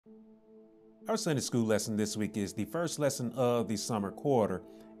Our Sunday school lesson this week is the first lesson of the summer quarter.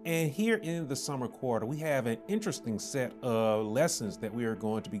 And here in the summer quarter, we have an interesting set of lessons that we are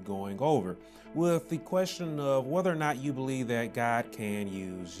going to be going over with the question of whether or not you believe that God can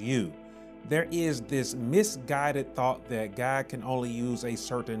use you. There is this misguided thought that God can only use a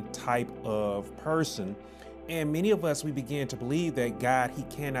certain type of person. And many of us, we begin to believe that God, he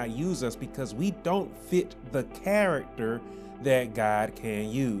cannot use us because we don't fit the character that God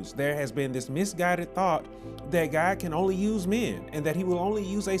can use. There has been this misguided thought that God can only use men and that he will only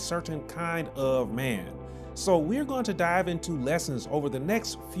use a certain kind of man. So we're going to dive into lessons over the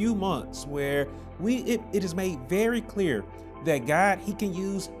next few months where it is made very clear that God, he can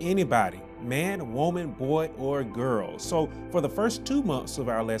use anybody, man, woman, boy, or girl. So for the first 2 months of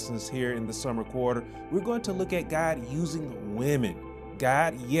our lessons here in the summer quarter, we're going to look at God using women.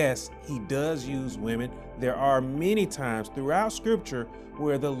 God, yes, he does use women. There are many times throughout scripture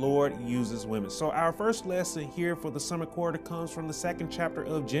where the Lord uses women. So our first lesson here for the summer quarter comes from the 2nd chapter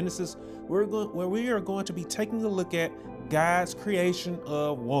of Genesis, where we are going to be taking a look at God's creation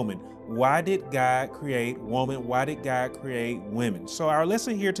of woman. Why did God create woman? Why did God create women? So our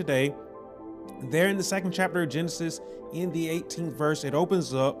lesson here today, there in the 2nd chapter of Genesis, in the 18th verse, it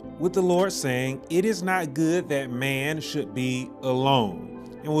opens up with the Lord saying, "It is not good that man should be alone."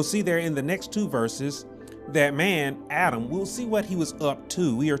 And we'll see there in the next 2 verses that man, Adam, we'll see what he was up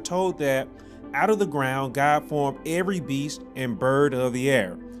to. We are told that out of the ground, God formed every beast and bird of the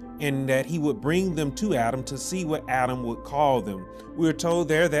air, and that he would bring them to Adam to see what Adam would call them. We are told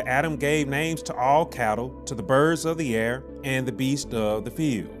there that Adam gave names to all cattle, to the birds of the air, and the beasts of the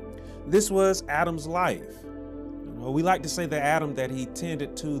field. This was Adam's life. We like to say that Adam, that he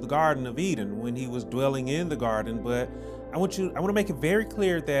tended to the Garden of Eden when he was dwelling in the garden, but I want to make it very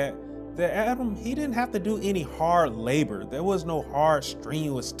clear that Adam, he didn't have to do any hard labor. There was no hard,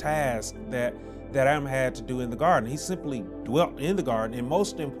 strenuous task that Adam had to do in the garden. He simply dwelt in the garden, and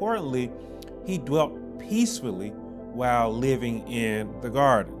most importantly, he dwelt peacefully while living in the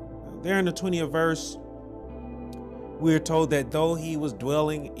garden. There in the 20th verse, we are told that though he was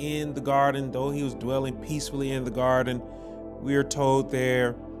dwelling in the garden, though he was dwelling peacefully in the garden, we are told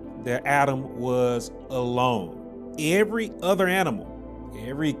there that Adam was alone. Every other animal,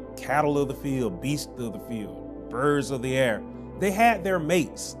 every cattle of the field, beast of the field, birds of the air, they had their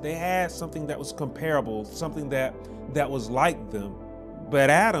mates. They had something that was comparable, something that was like them. But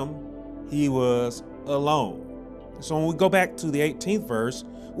Adam, he was alone. So when we go back to the 18th verse,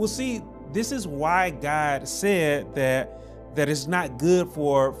 we'll see this is why God said that it's not good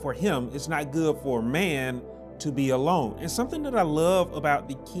for him, it's not good for man to be alone. And something that I love about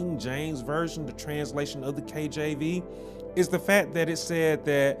the King James Version, the translation of the KJV, is the fact that it said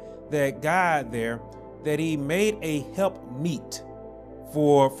that God there, that he made a help meet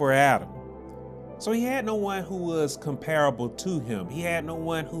for Adam. So he had no one who was comparable to him. He had no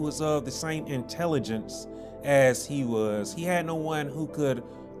one who was of the same intelligence as he was. He had no one who could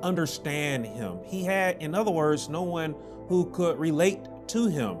understand him. He had, in other words, no one who could relate to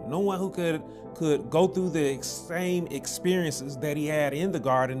him, no one who could go through the same experiences that he had in the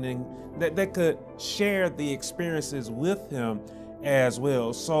garden, and that could share the experiences with him as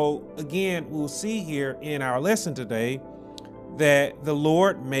well. So again, we'll see here in our lesson today that the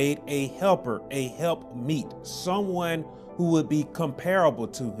Lord made a helper, a help meet, someone who would be comparable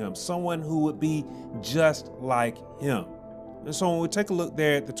to him, someone who would be just like him. And so when we take a look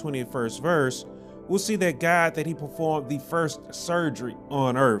there at the 21st verse, we'll see that God, that he performed the first surgery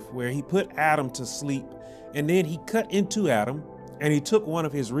on earth, where he put Adam to sleep, and then he cut into Adam, and he took one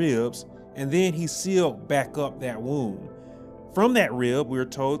of his ribs, and then he sealed back up that wound. From that rib, we're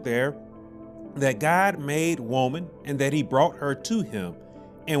told there that God made woman, and that he brought her to him.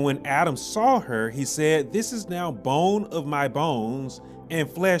 And when Adam saw her, he said, "This is now bone of my bones and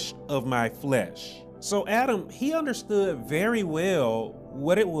flesh of my flesh." So Adam, he understood very well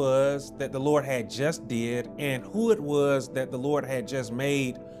what it was that the Lord had just did and who it was that the Lord had just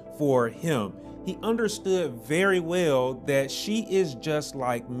made for him. He understood very well that she is just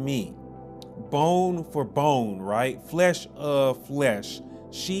like me. Bone for bone, right? Flesh of flesh.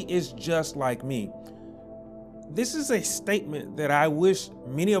 She is just like me. This is a statement that I wish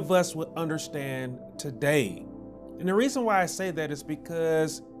many of us would understand today. And the reason why I say that is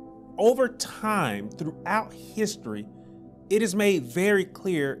because over time, throughout history, it is made very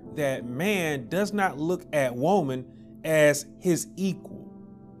clear that man does not look at woman as his equal.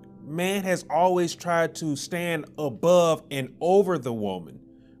 Man has always tried to stand above and over the woman,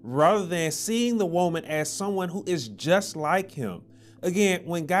 rather than seeing the woman as someone who is just like him. Again,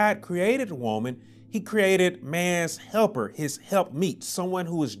 when God created woman, He created man's helper, his helpmeet, someone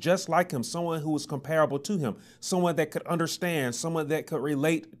who was just like him, someone who was comparable to him, someone that could understand, someone that could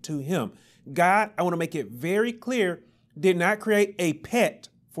relate to him. God, I want to make it very clear, did not create a pet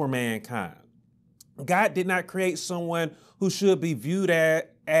for mankind. God did not create someone who should be viewed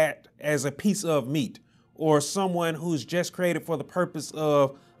as a piece of meat, or someone who's just created for the purpose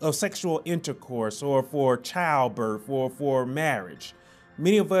of sexual intercourse, or for childbirth, or for marriage.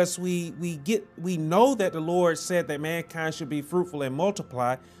 Many of us, we know that the Lord said that mankind should be fruitful and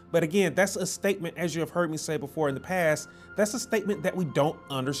multiply. But again, that's a statement, as you have heard me say before in the past, that's a statement that we don't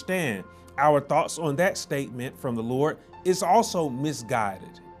understand. Our thoughts on that statement from the Lord is also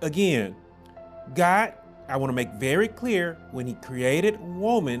misguided. Again, God, I want to make very clear, when he created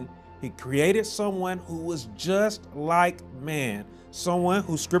woman, he created someone who was just like man, someone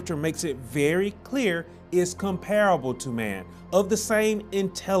who scripture makes it very clear is comparable to man, of the same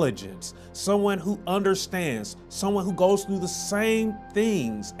intelligence, someone who understands, someone who goes through the same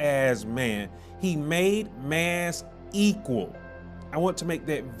things as man. He made man's equal. I want to make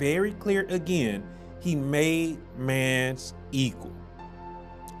that very clear again. He made man's equal.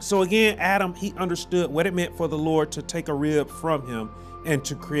 So again, Adam, he understood what it meant for the Lord to take a rib from him and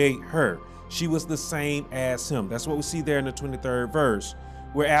to create her. She was the same as him. That's what we see there in the 23rd verse,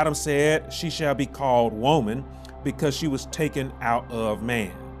 where Adam said, she shall be called woman because she was taken out of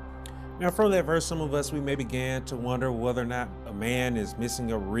man. Now from that verse, some of us, we may begin to wonder whether or not a man is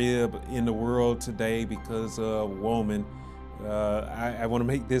missing a rib in the world today because of woman. I want to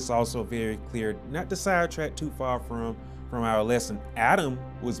make this also very clear, not to sidetrack too far from our lesson. Adam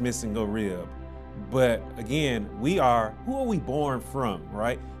was missing a rib, but again, who are we born from,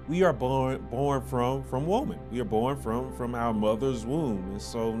 right? We are born from woman. We are born from our mother's womb. And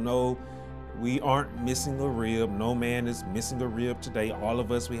so no, we aren't missing a rib. No man is missing a rib today. All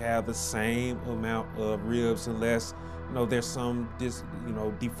of us, we have the same amount of ribs, unless there's some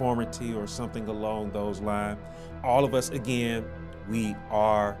deformity or something along those lines. All of us, again, we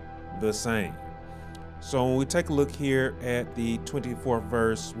are the same. So when we take a look here at the 24th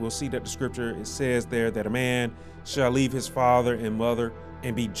verse, we'll see that the scripture, it says there that a man shall leave his father and mother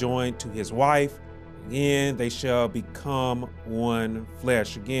and be joined to his wife. Again, they shall become one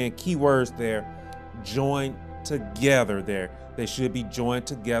flesh. Again, key words there, joined together there. They should be joined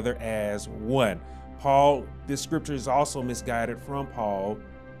together as one. Paul, this scripture is also misguided from Paul,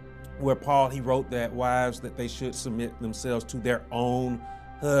 where Paul, he wrote that wives, that they should submit themselves to their own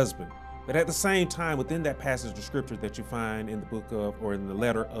husband. But at the same time, within that passage of scripture that you find in the book of, or in the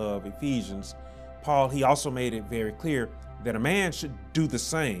letter of Ephesians, Paul, he also made it very clear that a man should do the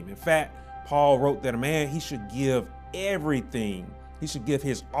same. In fact, Paul wrote that a man, he should give everything. He should give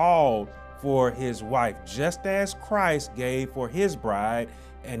his all for his wife, just as Christ gave for his bride,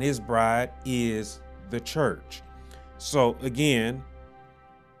 and his bride is the church. So again,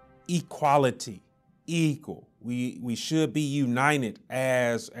 equality, equal. We should be united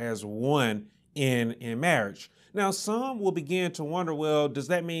as one in marriage. Now, some will begin to wonder, well, does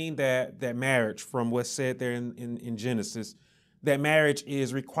that mean that marriage, from what's said there in Genesis, that marriage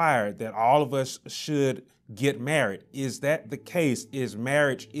is required, that all of us should get married? Is that the case? Is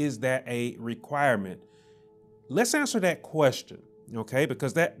that a requirement? Let's answer that question, okay?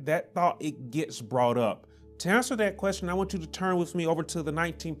 Because that thought, it gets brought up. To answer that question, I want you to turn with me over to the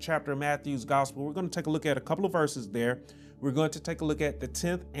 19th chapter of Matthew's Gospel. We're going to take a look at a couple of verses there. We're going to take a look at the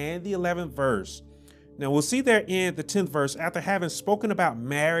 10th and the 11th verse. Now, we'll see there in the 10th verse, after having spoken about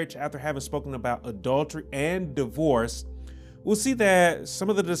marriage, after having spoken about adultery and divorce, we'll see that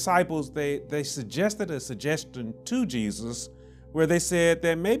some of the disciples, they suggested a suggestion to Jesus, where they said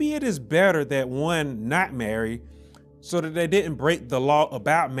that maybe it is better that one not marry, so that they didn't break the law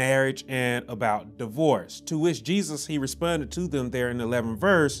about marriage and about divorce. To which Jesus, he responded to them there in the 11th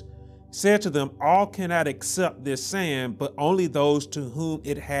verse, said to them, all cannot accept this saying, but only those to whom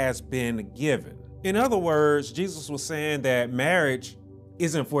it has been given. In other words, Jesus was saying that marriage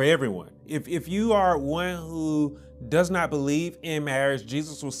isn't for everyone. If you are one who does not believe in marriage,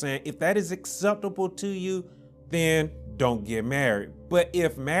 Jesus was saying, if that is acceptable to you, then don't get married. But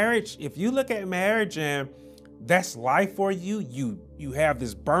if you look at marriage and that's life for you, you have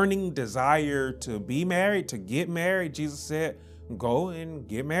this burning desire to be married, to get married, Jesus said, go and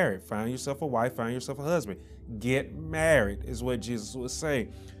get married. Find yourself a wife, find yourself a husband. Get married is what Jesus was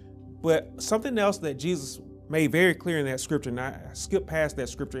saying. But something else that Jesus made very clear in that scripture, and I skipped past that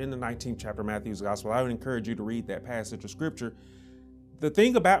scripture in the 19th chapter of Matthew's Gospel. I would encourage you to read that passage of scripture. The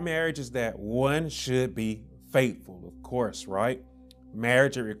thing about marriage is that one should be faithful, of course, right?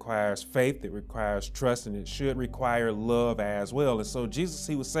 marriage, it requires faith, it requires trust, and it should require love as well. And so Jesus,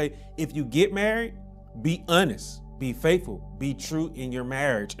 he would say, if you get married, be honest, be faithful, be true in your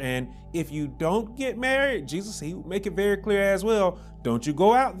marriage. And if you don't get married, Jesus, he would make it very clear as well, don't you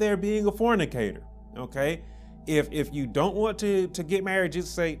go out there being a fornicator, okay? If you don't want to get married,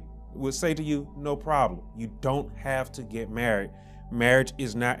 Jesus would say to you, no problem. You don't have to get married. Marriage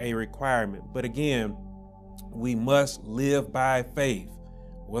is not a requirement. But again, we must live by faith.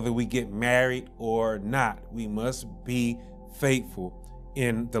 Whether we get married or not, we must be faithful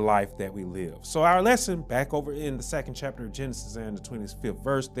in the life that we live. So our lesson back over in the 2nd chapter of Genesis and the 25th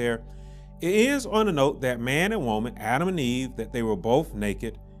verse there, it ends on a note that man and woman, Adam and Eve, that they were both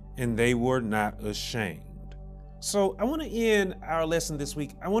naked and they were not ashamed. So I want to end our lesson this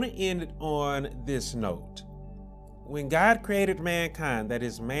week. I want to end it on this note. When God created mankind, that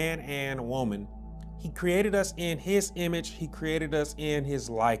is man and woman, he created us in his image. He created us in his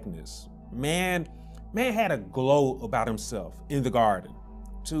likeness. Man had a glow about himself in the garden,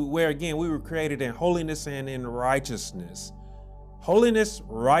 to where, again, we were created in holiness and in righteousness. Holiness,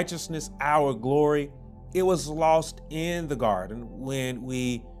 righteousness, our glory, it was lost in the garden when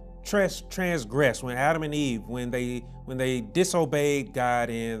we transgressed, when Adam and Eve, when they disobeyed God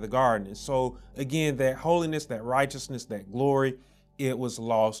in the garden. And so again, that holiness, that righteousness, that glory, it was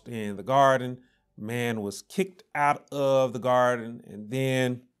lost in the garden. Man was kicked out of the garden, and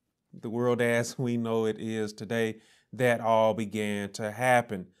then the world as we know it is today, that all began to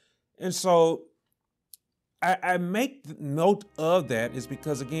happen. And so I make note of that is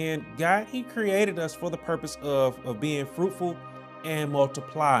because, again, God, he created us for the purpose of being fruitful and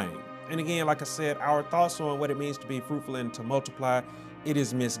multiplying. And again, like I said, our thoughts on what it means to be fruitful and to multiply, it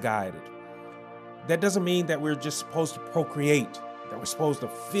is misguided. That doesn't mean that we're just supposed to procreate, that we're supposed to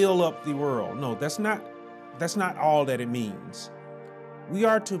fill up the world. No, that's not all that it means. We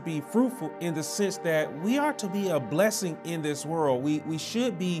are to be fruitful in the sense that we are to be a blessing in this world. We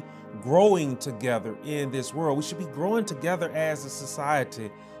should be growing together in this world. We should be growing together as a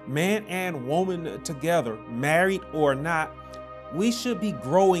society, man and woman together, married or not. We should be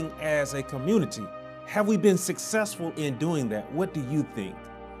growing as a community. Have we been successful in doing that? What do you think?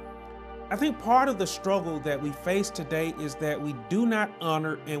 I think part of the struggle that we face today is that we do not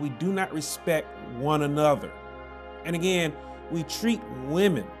honor and we do not respect one another. And again, we treat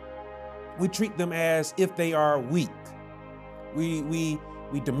women, we treat them as if they are weak. We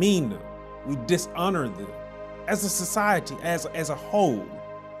demean them, we dishonor them as a society, as a whole.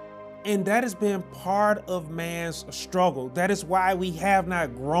 And that has been part of man's struggle. That is why we have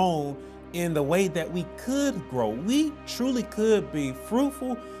not grown in the way that we could grow. We truly could be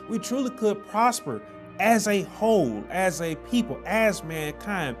fruitful. We truly could prosper as a whole, as a people, as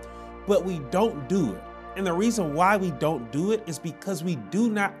mankind, but we don't do it. And the reason why we don't do it is because we do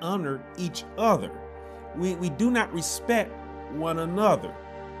not honor each other. We do not respect one another.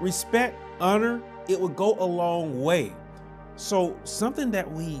 Respect, honor, it will go a long way. So something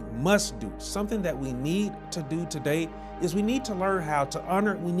that we must do, something that we need to do today is we need to learn how to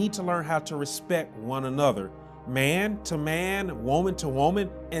honor, we need to learn how to respect one another. Man to man, woman to woman,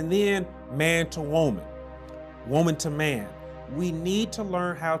 and then man to woman, woman to man. We need to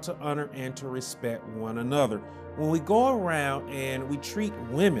learn how to honor and to respect one another. When we go around and we treat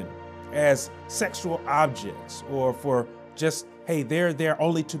women as sexual objects, or for just, hey, they're there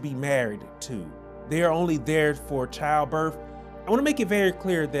only to be married to, they're only there for childbirth, I want to make it very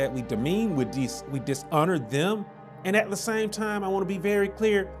clear that we demean, we dishonor them. And at the same time, I want to be very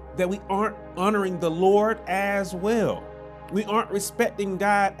clear that we aren't honoring the Lord as well. We aren't respecting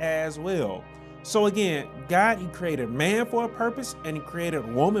God as well. So again, God, he created man for a purpose and he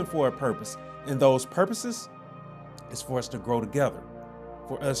created woman for a purpose. And those purposes is for us to grow together,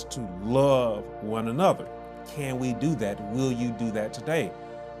 for us to love one another. Can we do that? Will you do that today?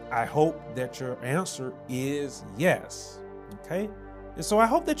 I hope that your answer is yes. Okay? And so I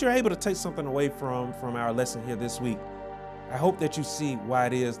hope that you're able to take something away from our lesson here this week. I hope that you see why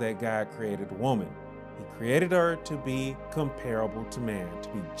it is that God created woman. He created her to be comparable to man, to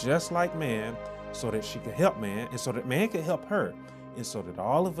be just like man, so that she could help man, and so that man could help her, and so that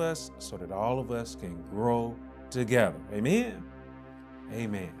all of us can grow together. Amen.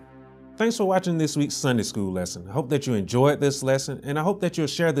 Amen. Thanks for watching this week's Sunday School lesson. I hope that you enjoyed this lesson, and I hope that you'll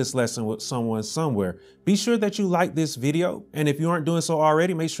share this lesson with someone somewhere. Be sure that you like this video, and if you aren't doing so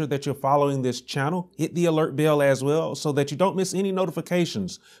already, make sure that you're following this channel. Hit the alert bell as well so that you don't miss any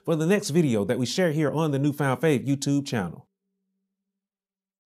notifications for the next video that we share here on the Newfound Faith YouTube channel.